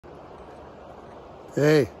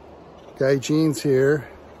Hey, Guy Jeans here.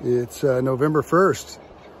 It's November 1st,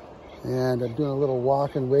 and I'm doing a little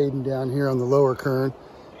walk and wading down here on the Lower Kern,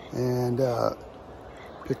 and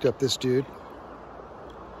picked up this dude.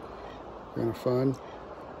 Kind of fun.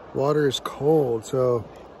 Water is cold, so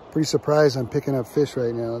pretty surprised I'm picking up fish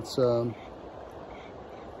right now. It's they're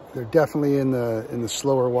definitely in the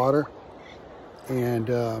slower water,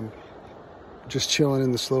 and just chilling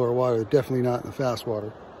in the slower water. They're definitely not in the fast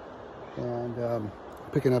water. And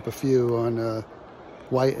picking up a few on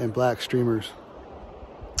white and black streamers.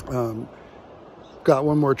 Got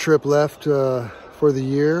one more trip left for the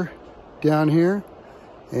year down here,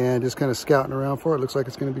 and just kind of scouting around for it. Looks like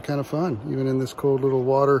it's going to be kind of fun, even in this cold little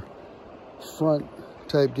water front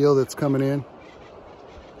type deal that's coming in.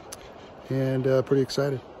 And pretty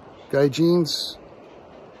excited. Guy Jeans,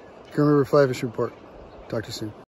 Kern River Fly Fishing Report. Talk to you soon.